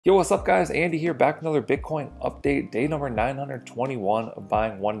Yo, what's up guys? Andy here, back with another Bitcoin update, day number 921 of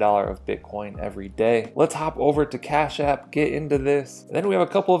buying $1 of Bitcoin every day. Let's hop over to Cash App, get into this. And then we have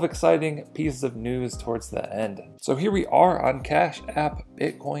a couple of exciting pieces of news towards the end. So here we are on Cash App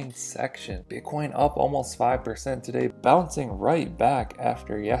Bitcoin section. Bitcoin up almost 5% today, bouncing right back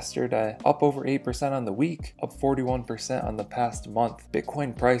after yesterday. Up over 8% on the week, up 41% on the past month.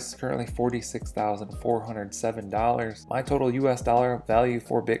 Bitcoin price is currently $46,407. My total US dollar value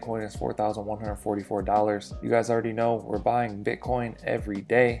for Bitcoin is $4,144. You guys already know we're buying Bitcoin every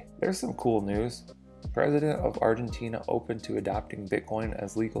day. There's some cool news. President of Argentina open to adopting Bitcoin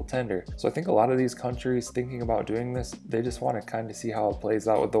as legal tender. So I think a lot of these countries thinking about doing this, they just want to kind of see how it plays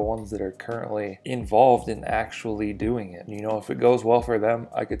out with the ones that are currently involved in actually doing it. You know, if it goes well for them,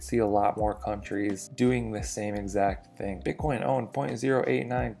 I could see a lot more countries doing the same exact thing. Bitcoin owned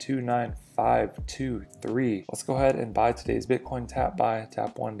 0.0892953. Let's go ahead and buy today's Bitcoin. Tap buy,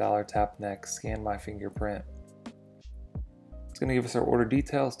 tap $1, tap next, scan my fingerprint. It's going to give us our order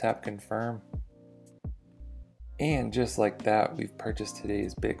details, tap confirm. And just like that, we've purchased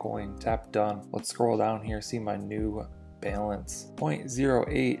today's Bitcoin. Tap done. Let's scroll down here, see my new balance.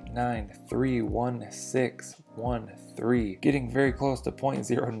 0.0893163. Getting very close to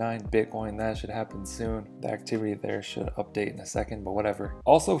 0.09 Bitcoin. That should happen soon. The activity there should update in a second, but whatever.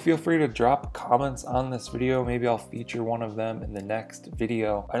 Also, feel free to drop comments on this video. Maybe I'll feature one of them in the next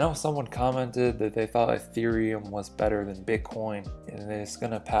video. I know someone commented that they thought Ethereum was better than Bitcoin and it's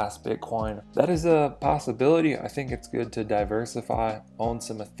gonna pass Bitcoin. That is a possibility. I think it's good to diversify, own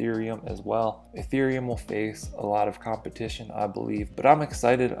some Ethereum as well. Ethereum will face a lot of competition, I believe, but I'm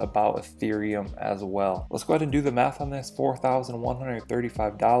excited about Ethereum as well. Let's go ahead and do the math on this.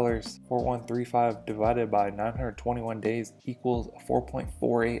 $4,135, 4135 divided by 921 days equals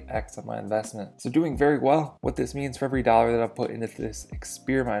 4.48x on my investment. So doing very well. What this means for every dollar that I put into this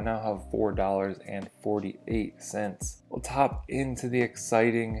experiment, I now have $4.48. Let's hop into the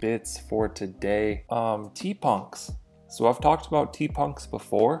exciting bits for today. T-Punks. So I've talked about T-Punks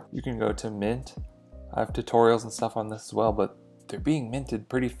before. You can go to Mint. I have tutorials and stuff on this as well, but they're being minted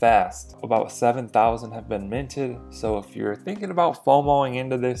pretty fast. About 7,000 have been minted. So if you're thinking about FOMOing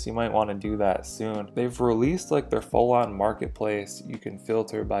into this, you might want to do that soon. They've released like their full-on marketplace. You can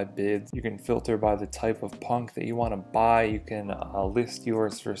filter by bids. You can filter by the type of punk that you want to buy. You can list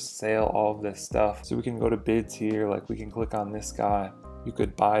yours for sale, all of this stuff. So we can go to bids here. Like we can click on this guy. You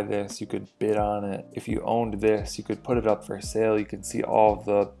could buy this, you could bid on it. If you owned this, you could put it up for sale. You can see all of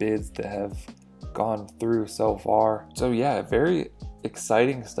the bids that have gone through so far. So yeah, very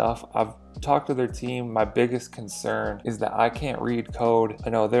exciting stuff. I've talked to their team. My biggest concern is that I can't read code. I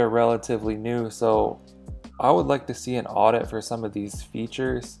know they're relatively new, so I would like to see an audit for some of these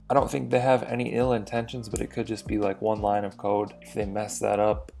features. I don't think they have any ill intentions, but it could just be like one line of code. If they mess that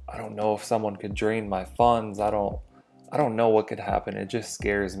up, I don't know if someone could drain my funds. I don't know what could happen. It just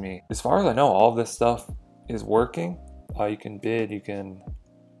scares me. As far as I know, all of this stuff is working. You can bid, you can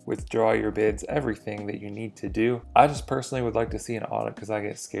withdraw your bids, everything that you need to do. I just personally would like to see an audit because I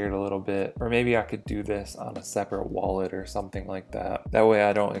get scared a little bit. Or maybe I could do this on a separate wallet or something like that. That way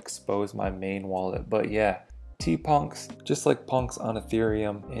I don't expose my main wallet. But yeah, T-Punks, just like punks on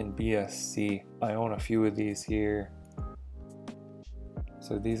Ethereum and BSC. I own a few of these here.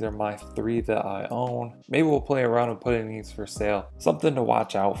 So these are my 3 that I own. Maybe we'll play around and putting these for sale. Something to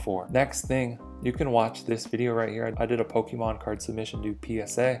watch out for. Next thing, you can watch this video right here. I did a Pokemon card submission to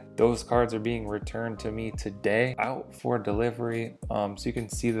PSA. Those cards are being returned to me today, out for delivery. So you can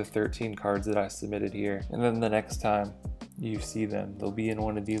see the 13 cards that I submitted here. And then the next time you see them, they'll be in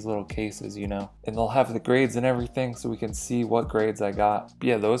one of these little cases, you know, and they'll have the grades and everything so we can see what grades I got. But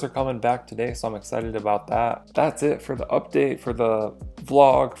yeah, those are coming back today, so I'm excited about that. That's it for the update, for the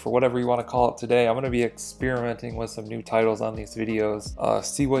vlog, for whatever you want to call it today. I'm going to be experimenting with some new titles on these videos,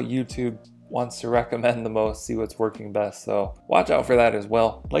 see what YouTube wants to recommend the most, see what's working best. So watch out for that as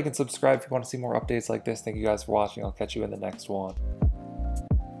well. Like and subscribe if you want to see more updates like this. Thank you guys for watching. I'll catch you in the next one.